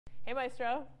Hey,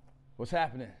 Maestro. What's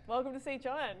happening? Welcome to St.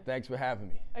 John. Thanks for having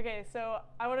me. Okay, so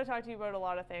I want to talk to you about a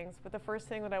lot of things, but the first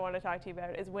thing that I want to talk to you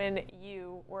about is when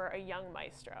you were a young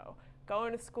maestro,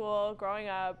 going to school, growing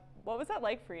up. What was that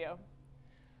like for you?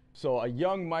 So a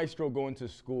young maestro going to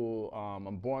school,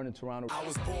 I'm born in Toronto. I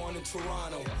was born in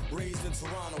Toronto, raised in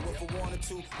Toronto. If I wanted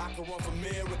to, I could run for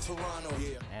mayor of Toronto.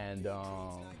 Yeah. And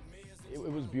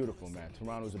it was beautiful, man.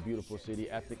 Toronto is a beautiful city,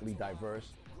 ethnically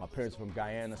diverse. My parents are from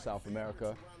Guyana, South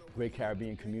America, great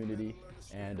Caribbean community.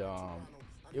 And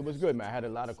it was good, man. I had a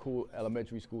lot of cool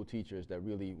elementary school teachers that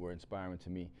really were inspiring to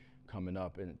me coming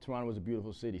up. And Toronto was a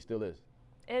beautiful city, still is.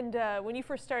 And when you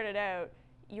first started out,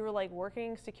 you were like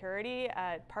working security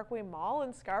at Parkway Mall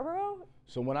in Scarborough?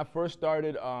 So when I first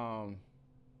started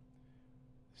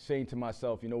saying to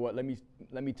myself, you know what, let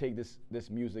me take this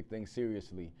music thing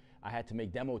seriously, I had to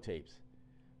make demo tapes,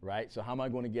 right? So how am I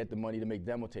going to get the money to make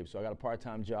demo tapes? So I got a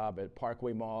part-time job at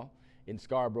Parkway Mall in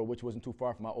Scarborough, which wasn't too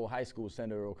far from my old high school,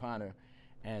 Senator O'Connor.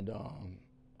 And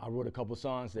I wrote a couple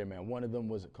songs there, man. One of them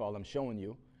was called I'm Showing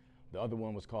You. The other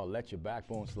one was called Let Your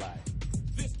Backbone Slide.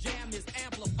 This jam is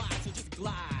amplified, so just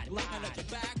glide, and let your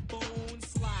backbone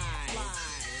slide.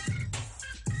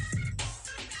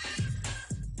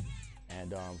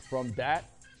 And from that,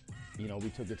 you know, we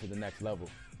took it to the next level.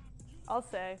 I'll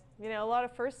say, you know, a lot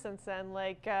of firsts since then,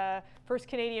 like first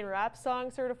Canadian rap song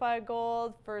certified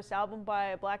gold, first album by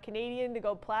a Black Canadian to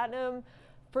go platinum,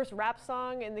 first rap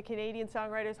song in the Canadian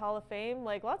Songwriters Hall of Fame,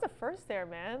 like lots of firsts there,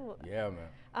 man. Yeah,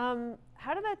 man.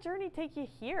 How did that journey take you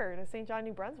here to St. John,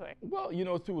 New Brunswick? Well, you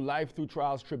know, through life, through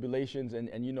trials, tribulations,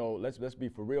 and you know, let's be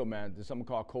for real, man. There's something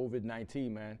called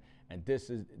COVID-19, man, and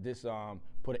this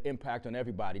put an impact on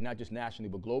everybody, not just nationally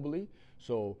but globally.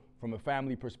 So from a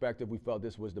family perspective, we felt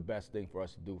this was the best thing for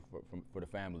us to do for the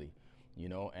family, you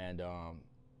know, and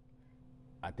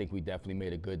I think we definitely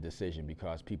made a good decision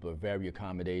because people are very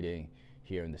accommodating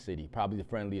here in the city. Probably the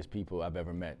friendliest people I've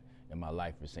ever met in my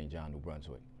life for St. John, New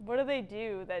Brunswick. What do they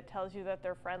do that tells you that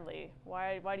they're friendly?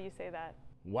 Why do you say that?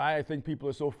 Why I think people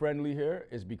are so friendly here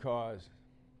is because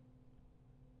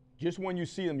just when you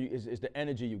see them, is the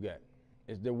energy you get.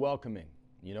 They're welcoming,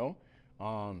 you know?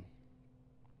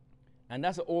 And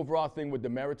that's an overall thing with the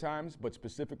Maritimes, but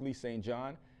specifically St.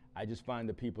 John, I just find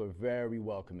that people are very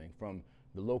welcoming, from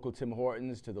the local Tim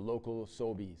Hortons to the local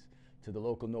Sobeys, to the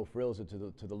local No Frills, or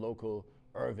to the local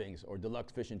Irving's or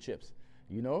Deluxe Fish and Chips,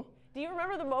 you know? Do you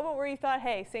remember the moment where you thought,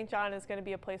 hey, St. John is going to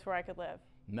be a place where I could live?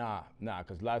 Nah,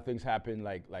 because a lot of things happen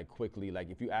like quickly. Like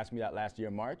if you asked me that last year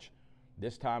in March,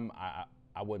 this time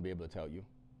I wouldn't be able to tell you,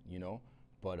 you know?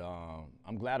 But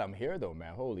I'm glad I'm here though,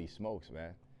 man. Holy smokes,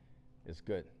 man. It's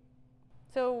good.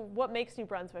 So what makes New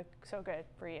Brunswick so good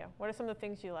for you? What are some of the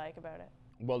things you like about it?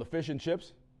 Well, the fish and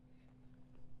chips,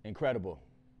 incredible.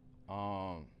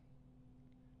 I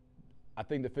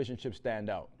think the fish and chips stand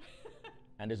out.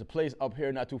 And there's a place up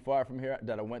here not too far from here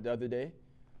that I went the other day.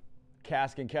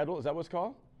 Cask and Kettle, is that what it's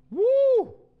called?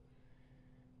 Woo!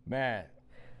 Man.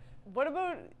 What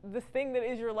about this thing that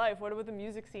is your life? What about the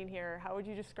music scene here? How would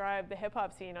you describe the hip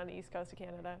hop scene on the East Coast of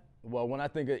Canada? Well, when I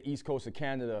think of East Coast of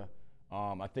Canada,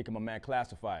 I think of my man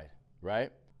Classified,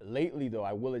 right? Lately though,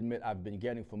 I will admit I've been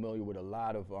getting familiar with a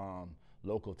lot of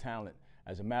local talent.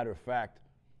 As a matter of fact,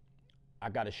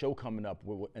 I got a show coming up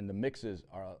and the mixes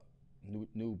are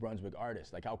New Brunswick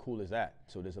artists. Like, how cool is that?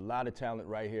 So there's a lot of talent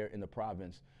right here in the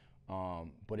province.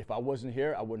 But if I wasn't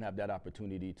here, I wouldn't have that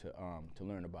opportunity to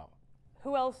learn about.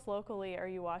 Who else locally are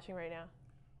you watching right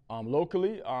now?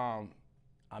 Locally, I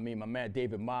mean, my man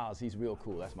David Miles, he's real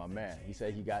cool. That's my man. He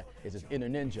said it's his inner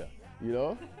ninja, you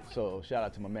know? So shout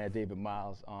out to my man David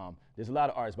Miles. There's a lot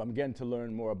of artists, but I'm getting to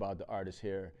learn more about the artists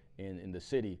here in the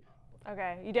city.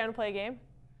 Okay, you down to play a game?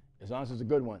 As long as it's a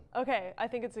good one. Okay, I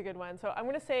think it's a good one. So I'm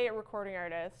gonna say a recording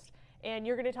artist, and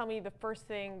you're gonna tell me the first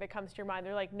thing that comes to your mind.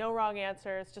 They're like no wrong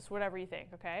answers, just whatever you think,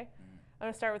 okay? I'm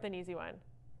gonna start with an easy one.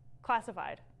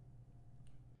 Classified.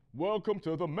 Welcome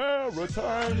to the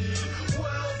Maritime.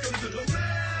 Welcome to the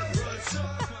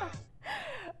Maritime.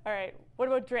 All right, what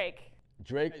about Drake?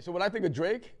 Drake, so when I think of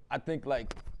Drake, I think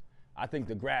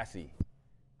Degrassi.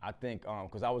 I think,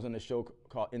 cause I was on a show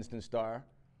called Instant Star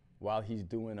while he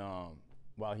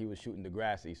was shooting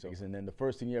Degrassi. So, and then the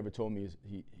first thing he ever told me is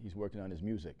he's working on his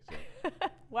music. So.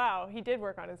 Wow, he did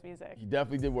work on his music. He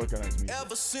definitely did work on his music.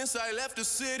 Ever since I left the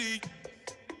city.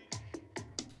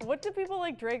 What do people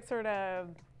like Drake sort of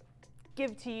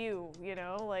give to you, you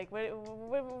know? Like,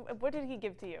 what did he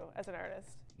give to you as an artist?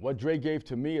 What Drake gave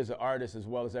to me as an artist, as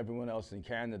well as everyone else in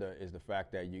Canada, is the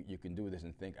fact that you can do this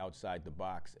and think outside the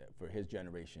box for his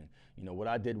generation. You know, what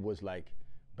I did was like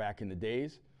back in the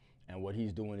days, and what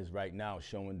he's doing is right now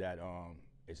showing that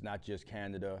it's not just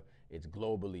Canada, it's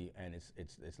globally, and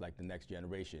it's like the next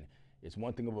generation. It's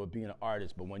one thing about being an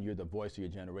artist, but when you're the voice of your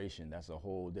generation, that's a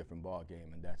whole different ball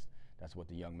game, and that's what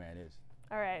the young man is.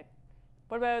 All right.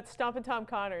 What about Stompin' Tom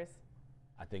Connors?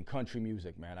 I think country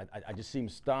music, man. I just see him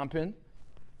stomping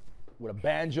with a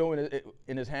banjo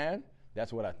in his hand.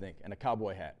 That's what I think, and a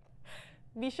cowboy hat.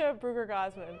 Misha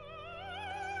Bruger-Gosman.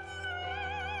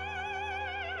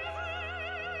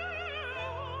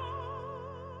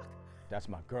 That's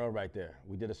my girl right there.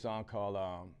 We did a song called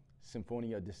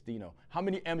Sinfonia Destino. How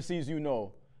many MCs you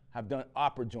know have done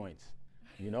opera joints,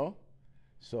 you know?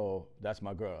 So that's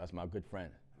my girl, that's my good friend.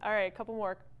 All right, a couple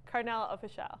more. Cardinal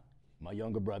Official. My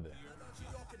younger brother.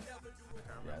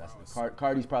 Yeah, that's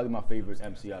Cardi's probably my favorite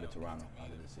MC out of Toronto, out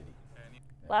of the city.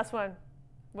 Yeah. Last one.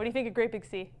 What do you think of Great Big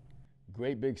Sea?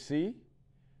 Great Big Sea?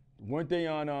 Weren't they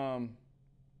on,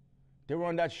 they were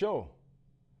on that show.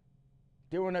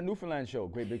 They were on that Newfoundland show,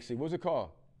 Great Big Sea. What was it called?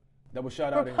 That was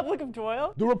shot out in Republic of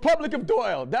Doyle? The Republic of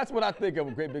Doyle. That's what I think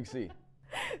of, Great Big Sea.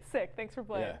 Sick, thanks for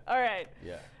playing. Yeah. All right.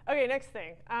 Yeah. Okay, next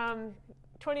thing.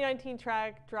 2019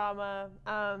 track drama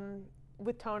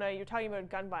with Tona, you're talking about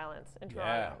gun violence in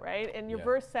Toronto, right? And your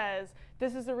verse says,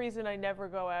 "This is the reason I never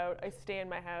go out. I stay in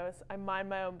my house. I mind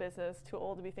my own business. Too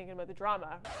old to be thinking about the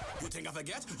drama." You think I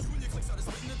forget? You and your cliques started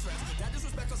splitting the threats. That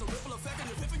disrespect has a ripple effect, and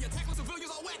you're flipping your tackles, civilians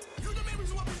are wet. You're the main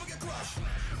reason why people get crushed.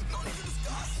 No need to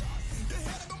discuss. Your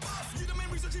head like a bus. You're the main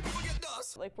reason people get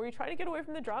dust. Like, were you trying to get away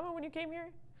from the drama when you came here?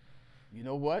 You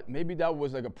know what? Maybe that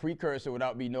was like a precursor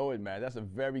without me knowing, man. That's a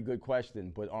very good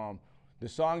question. But the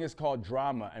song is called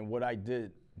Drama, and what I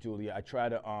did, Julia, I try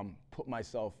to put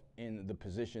myself in the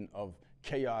position of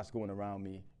chaos going around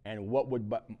me, and what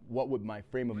would my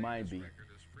frame of mind be,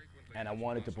 and I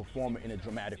wanted to perform it in a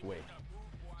dramatic way.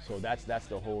 So that's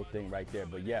the whole thing right there.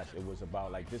 But yes, it was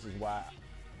about like, this is why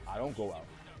I don't go out,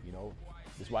 you know.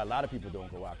 This is why a lot of people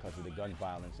don't go out, because of the gun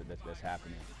violence that's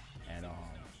happening. And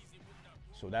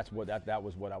so that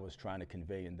was what I was trying to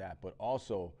convey in that. But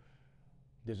also,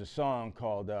 there's a song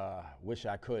called Wish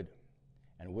I Could.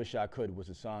 And Wish I Could was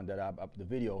a song that the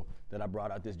video that I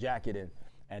brought out this jacket in.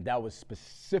 And that was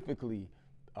specifically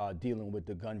dealing with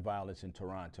the gun violence in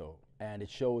Toronto. And it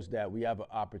shows that we have an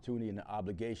opportunity and an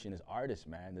obligation as artists,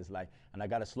 man. It's like, and I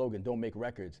got a slogan, don't make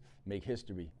records, make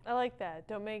history. I like that.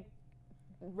 Don't make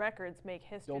records, make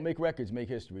history. Don't make records, make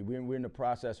history. We're in the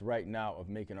process right now of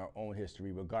making our own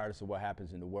history, regardless of what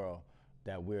happens in the world,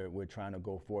 that we're trying to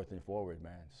go forth and forward,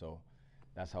 man. So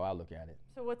that's how I look at it.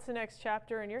 So what's the next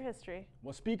chapter in your history?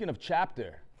 Well, speaking of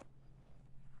chapter,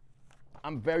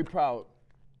 I'm very proud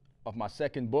of my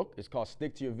second book. It's called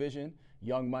Stick to Your Vision,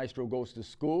 Young Maestro Goes to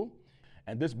School.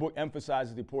 And this book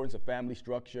emphasizes the importance of family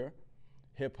structure,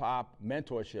 hip hop,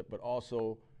 mentorship, but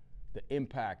also the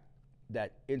impact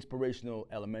that inspirational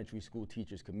elementary school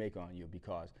teachers can make on you,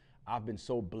 because I've been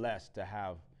so blessed to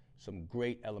have some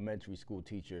great elementary school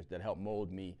teachers that helped mold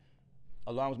me,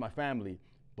 along with my family,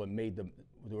 but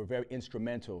they were very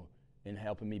instrumental in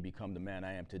helping me become the man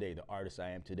I am today, the artist I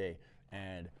am today.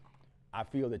 And I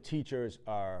feel that teachers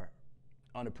are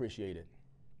unappreciated.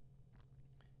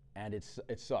 And it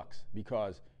sucks,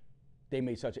 because they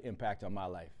made such an impact on my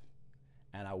life.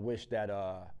 And I wish that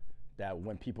that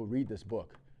when people read this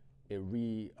book, it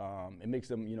makes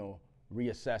them, you know,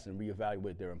 reassess and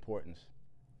reevaluate their importance.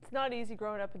 It's not easy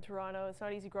growing up in Toronto. It's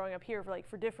not easy growing up here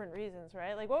for different reasons,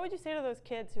 right? Like, what would you say to those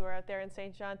kids who are out there in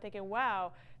St. John thinking,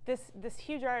 wow, this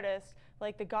huge artist,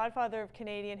 like the godfather of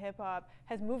Canadian hip hop,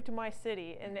 has moved to my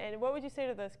city? And what would you say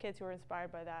to those kids who are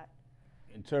inspired by that?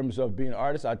 In terms of being an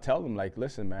artist, I tell them, like,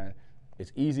 listen, man,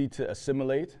 it's easy to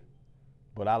assimilate,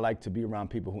 but I like to be around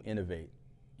people who innovate,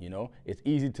 you know? It's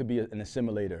easy to be an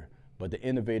assimilator, but the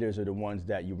innovators are the ones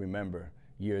that you remember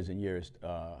years and years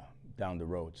down the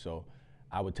road. So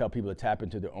I would tell people to tap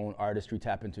into their own artistry,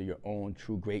 tap into your own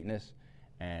true greatness,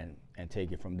 and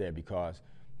take it from there, because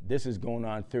this is going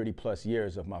on 30 plus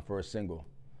years of my first single,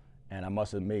 and I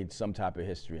must have made some type of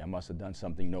history. I must have done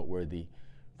something noteworthy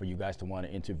for you guys to want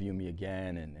to interview me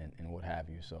again and what have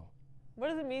you. So, what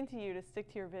does it mean to you to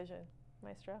stick to your vision,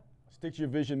 Maestro? Stick to your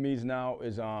vision means now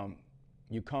is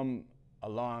you come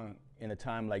along in a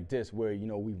time like this where, you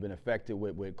know, we've been affected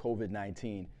with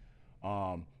COVID-19.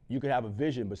 You could have a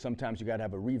vision, but sometimes you got to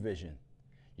have a revision.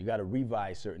 You got to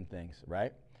revise certain things,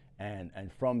 right?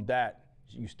 And from that,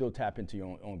 you still tap into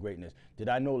your own greatness. Did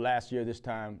I know last year this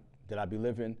time that I'd be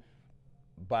living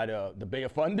by the Bay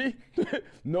of Fundy?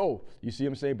 No, you see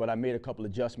what I'm saying? But I made a couple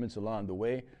adjustments along the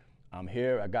way. I'm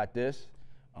here, I got this.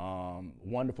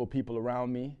 Wonderful people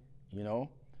around me, you know,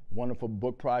 wonderful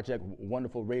book project,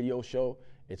 wonderful radio show.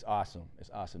 It's awesome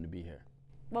to be here.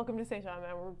 Welcome to St. John,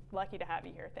 man. We're lucky to have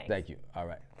you here. Thanks. Thank you. All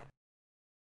right.